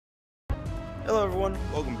Hello everyone,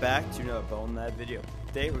 welcome back to another Bone Lab video.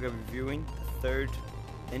 Today we're going to be reviewing the third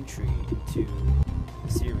entry into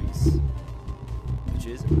the series, which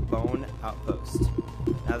is Bone Outpost.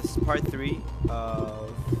 Now this is part 3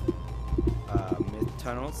 of Myth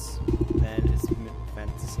Tunnels, then it's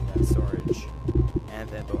Fantasyland Storage, and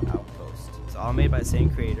then Bone Outpost. It's all made by the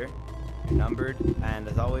same creator, you're numbered, and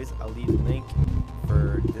as always I'll leave a link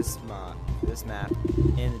for this map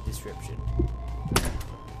in the description.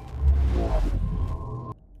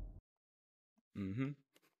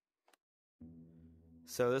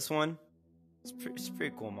 So this one, it's a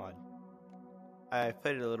pretty cool mod. I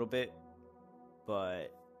played it a little bit,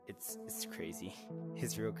 but it's crazy.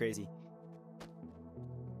 It's real crazy.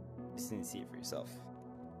 You just need to see it for yourself.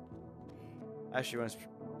 Actually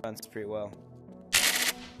runs pretty well.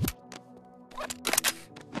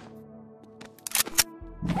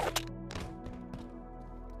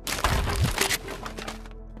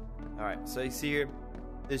 Alright, so you see here,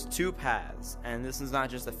 there's two paths, and this is not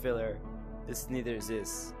just a filler. This neither is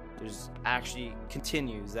this. There's actually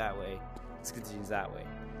continues that way. This continues that way.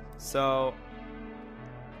 So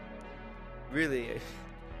really,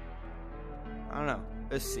 I don't know.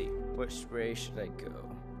 Let's see. Which way should I go?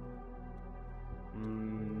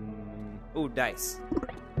 Oh, dice. I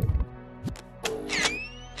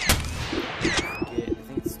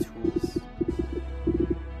think it's tools.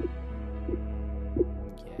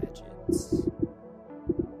 Gadgets.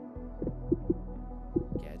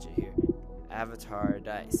 Gadget here. Avatar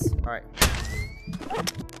dice. Alright.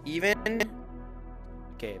 Even.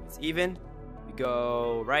 Okay, if it's even, we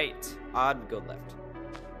go right. Odd, we go left.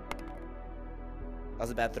 That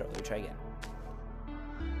was a bad throw. Let me try again.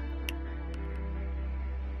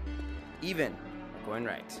 Even, we're going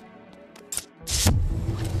right.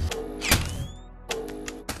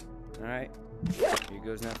 Alright. Here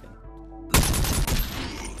goes nothing.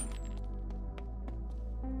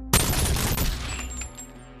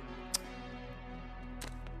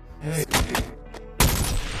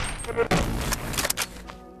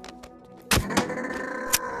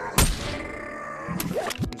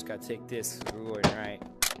 Just gotta take this. We're going right.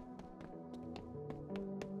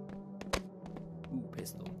 Ooh,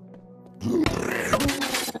 pistol.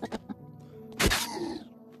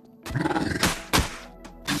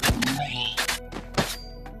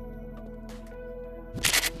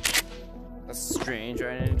 That's strange,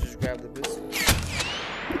 right? I didn't just grab the pistol.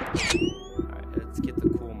 Alright, let's get the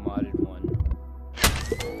cool modded one.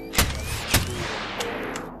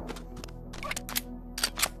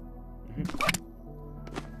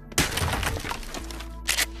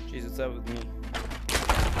 Jeez, what's up with me?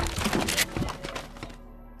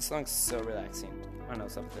 This song's so relaxing. I don't know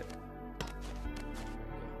what's up with it.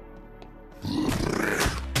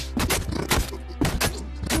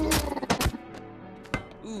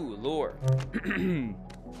 Ooh, lore.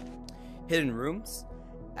 Hidden rooms.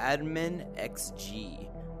 Admin XG.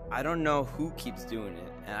 I don't know who keeps doing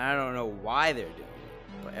it, and I don't know why they're doing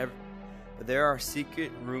it, but there are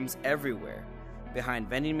secret rooms everywhere, behind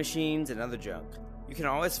vending machines and other junk. You can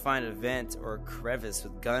always find a vent or a crevice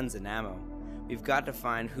with guns and ammo. We've got to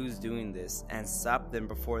find who's doing this and stop them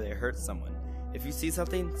before they hurt someone. If you see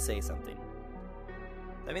something, say something.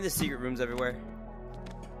 I mean, there's secret rooms everywhere.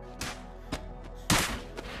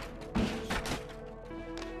 Is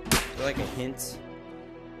there like a hint?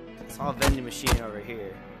 It's all vending machine over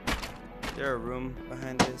here. Is there a room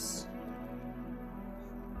behind this?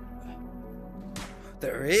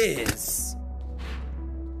 There is!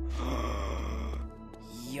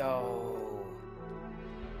 Yo!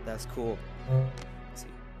 That's cool. Let's see.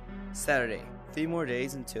 Saturday. 3 more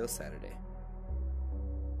days until Saturday.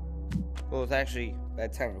 Well, it's actually, by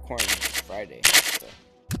the time of recording, it's Friday. So.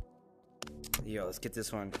 Yo, let's get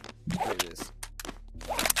this one. Look at this.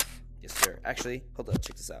 Yes, sir. Actually, hold up,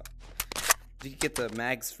 check this out. If you can get the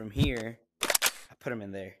mags from here, I put them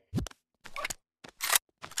in there.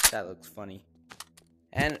 That looks funny.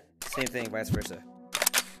 And same thing, vice versa.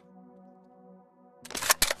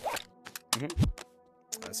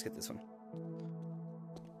 Let's get this one.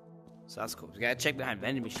 So that's cool. We gotta check behind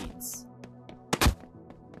vending machines.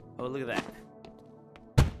 Oh, look at that.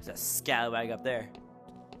 There's that scallywag up there.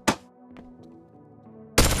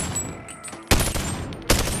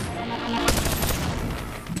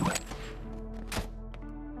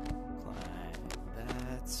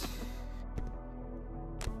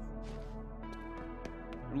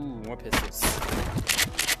 Ooh, more pistols.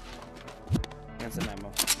 And some ammo.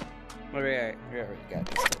 We already got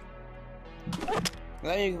this stuff.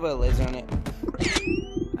 Well, you can put a laser on it.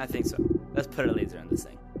 I think so. Let's put a laser on this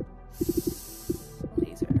thing.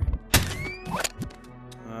 Laser.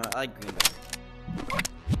 I like green.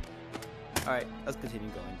 Alright, let's continue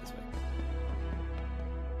going this way.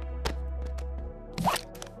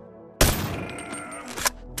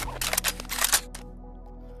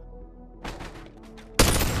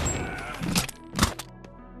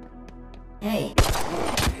 Hey.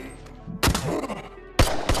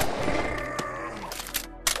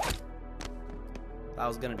 That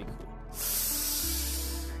was gonna be cool.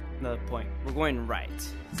 Another point. We're going right.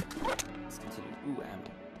 Let's continue. Ooh, ammo.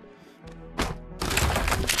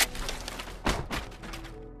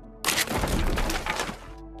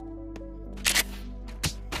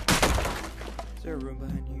 Is there a room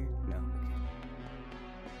behind here? No.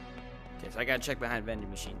 Okay, so I gotta check behind vending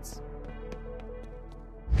machines.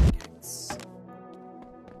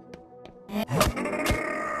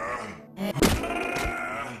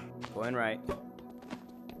 Going right.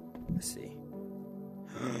 Let's see.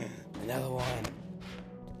 Another one.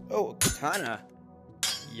 Oh, a katana.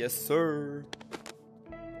 Yes, sir.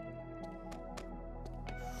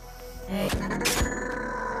 Hey.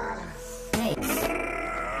 Hey.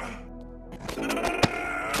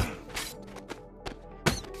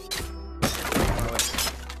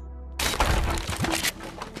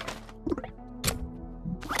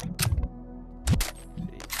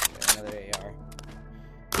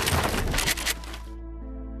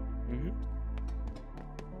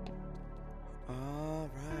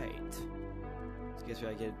 Guess we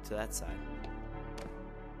gotta get to that side.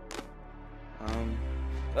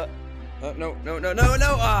 No.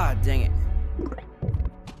 Ah, dang it.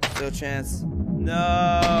 Still a chance.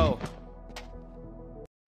 No.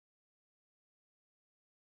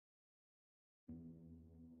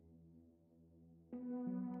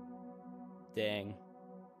 Dang.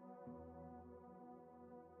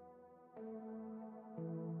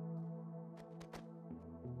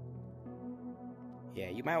 Yeah,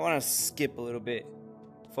 you might want to skip a little bit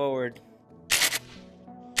forward.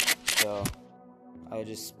 So I'll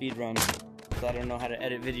just speed run because I don't know how to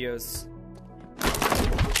edit videos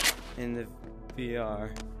in the VR.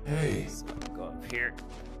 Hey. So go up here.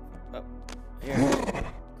 Up here.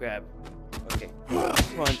 Grab. Okay.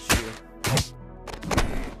 Punch you.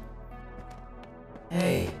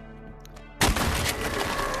 Hey.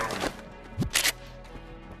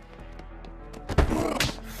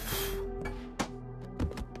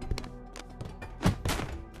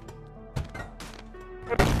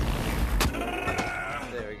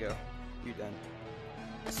 There we go. You done.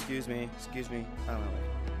 Excuse me. I don't know.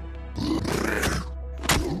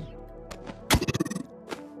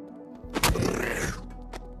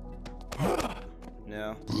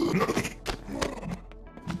 No.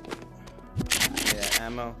 Yeah,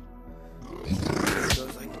 ammo.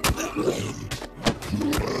 Goes like that.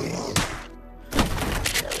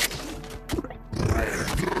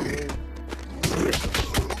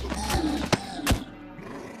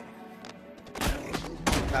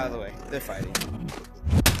 Out of the way. They're fighting.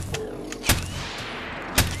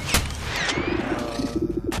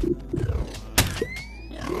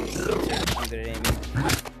 I'm good at aiming.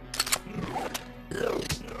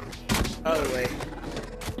 Other way.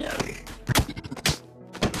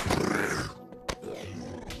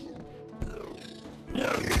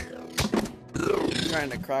 I'm trying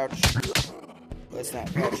to crouch. That's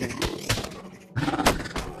not crouching.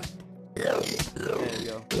 There we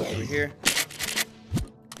go. Over here.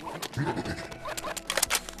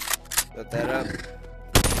 Set that up.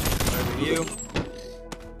 Over you.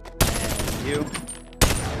 And you.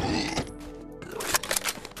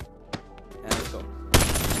 And let's go.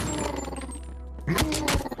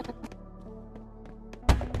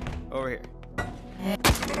 Over here.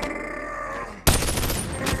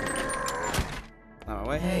 On my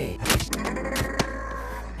way. Hey.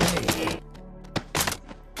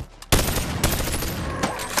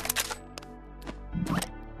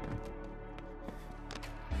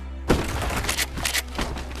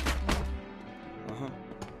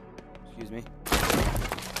 Excuse me.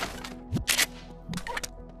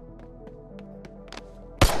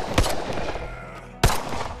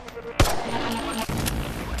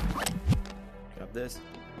 Grab this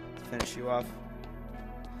to finish you off.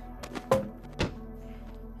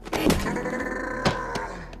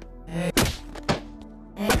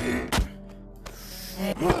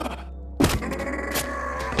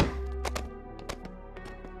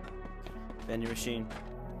 Vending machine.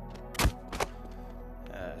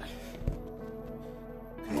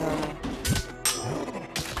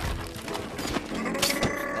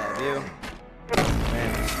 Stab you.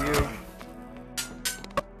 And you.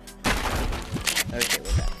 Okay,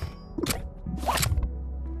 we're back.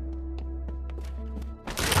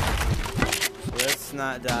 So let's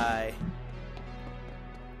not die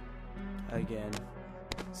again.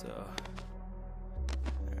 So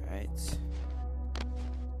Right.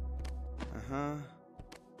 Uh-huh.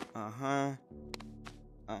 Uh-huh.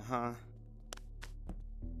 Uh-huh.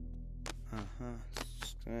 Uh-huh.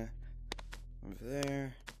 Over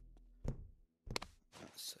there.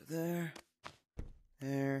 So there.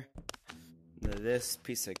 There. This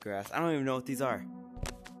piece of grass. I don't even know what these are.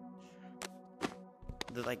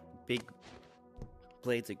 They're like big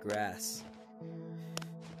blades of grass.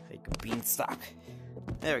 Like a beanstalk.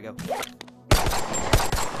 There we go.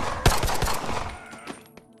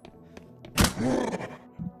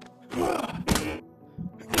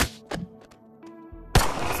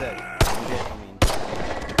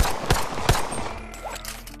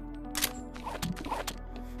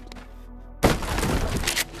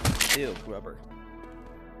 Ew, rubber.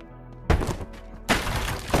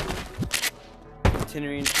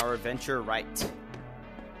 Continuing our adventure right.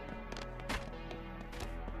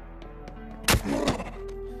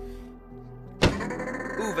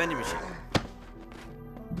 Ooh, vending machine.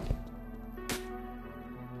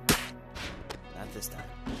 Not this time.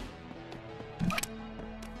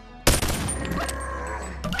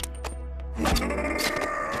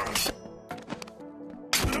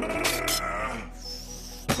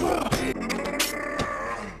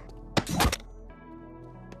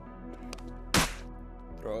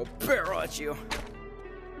 Throw a barrel at you.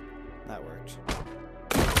 That worked.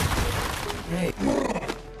 Hey.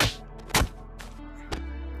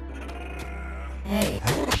 Hey.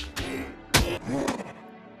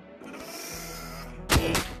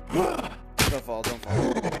 Don't fall, don't fall.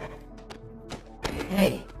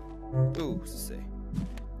 Hey. Ooh, what's it say?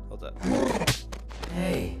 Hold up.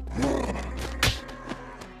 Hey.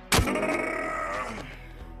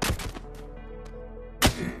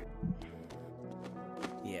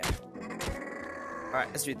 Yeah. Alright,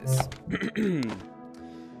 let's read this.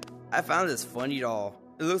 I found this funny doll.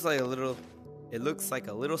 It looks like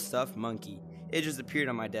a little stuffed monkey. It just appeared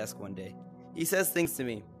on my desk one day. He says things to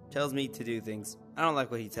me, tells me to do things. I don't like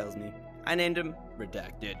what he tells me. I named him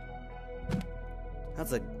Redacted. I don't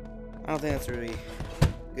think that's a really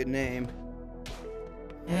good name.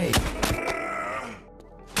 Hey.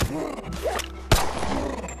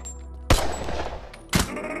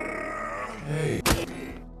 Hey.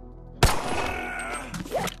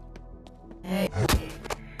 Hey.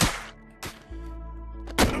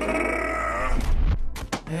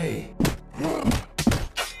 Hey.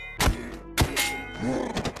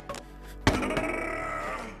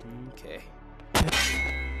 Okay.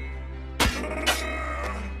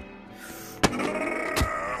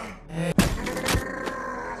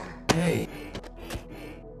 Hey.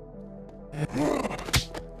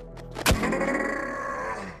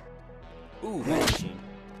 Ooh, vending machine.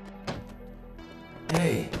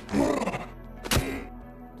 Hey.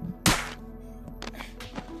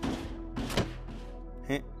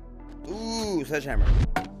 Ooh, sledgehammer.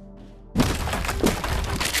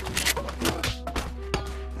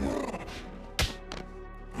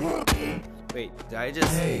 Wait, did I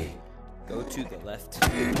just go to the left?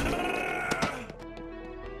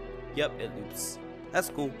 Yep, it loops. That's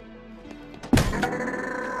cool.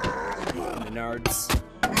 Menards.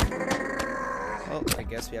 Well, I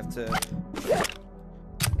guess we have to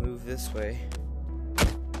move this way.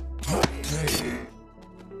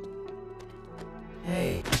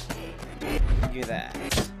 Hey. Give me that.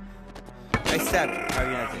 I stabbed you. How are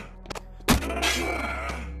you not dead?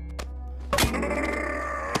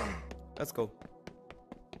 Let's go.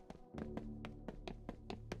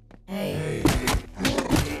 Hey.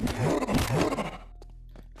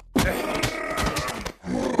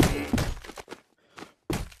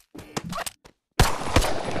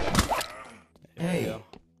 There we go.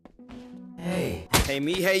 Hey. Hey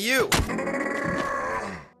me, hey you.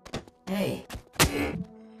 Hey.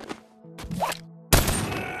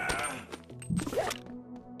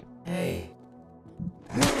 Hey.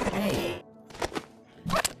 Hey.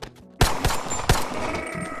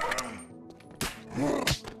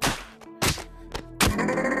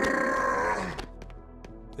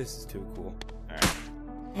 This is too cool. Alright.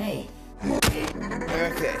 Hey.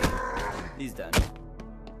 Okay. He's done.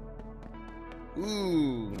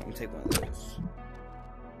 Ooh, let me take one of those.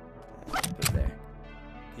 Put it there.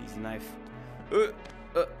 Use a knife. Okay.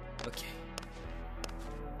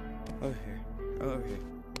 Over here. Over here.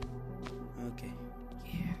 Okay.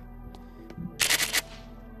 Yeah.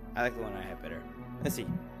 I like the one I have better. Let's see.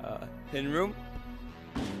 Hidden room?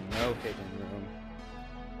 No hidden room.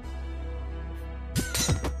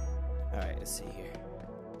 Alright, let's see here.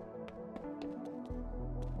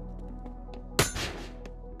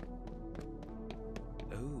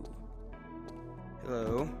 Ooh.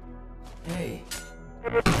 Hello. Hey.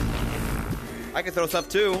 I can throw stuff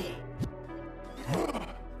too.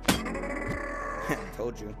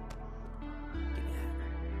 Told you.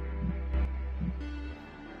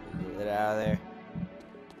 Get it out of there.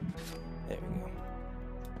 There we go.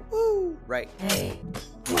 Woo! Right. Hey.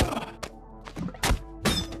 Let's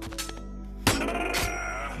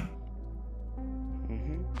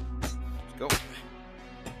go.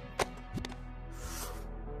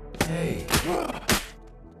 Hey.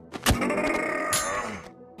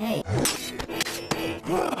 Hey.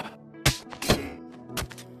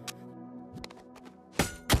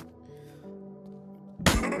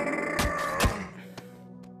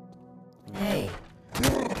 Hey.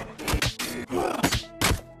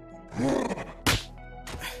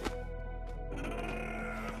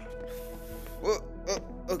 Whoa, oh,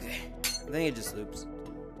 okay. I think it just loops.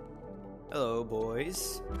 Hello,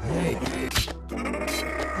 boys. Hey.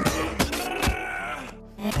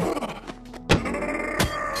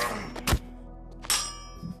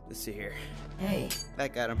 Let's see here. Hey.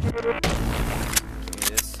 Back at him. Give me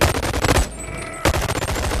this.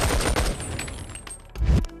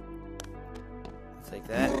 Like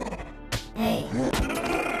that. Hey.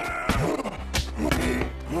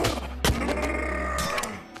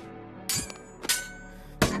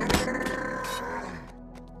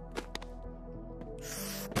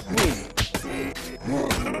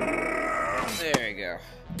 There you go.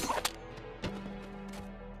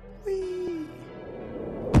 Whee!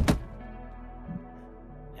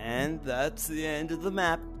 And that's the end of the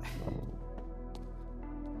map.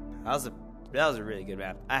 That was a really good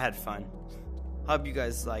map. I had fun. Hope you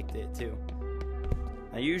guys liked it too.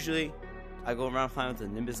 Now usually I go around flying with the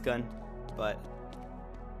Nimbus gun, but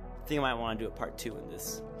I think I might want to do a part 2 in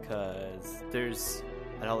this, because there's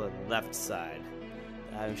that whole left side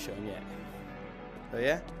that I haven't shown yet. So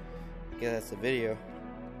yeah, I guess that's the video.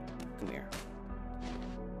 Come here.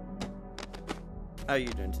 How are you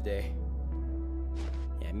doing today?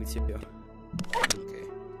 Yeah, me too. Okay.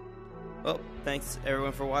 Well, thanks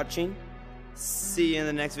everyone for watching. See you in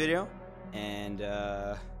the next video. And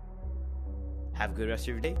have a good rest of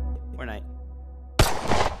your day or night.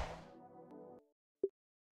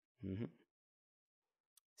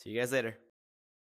 See you guys later.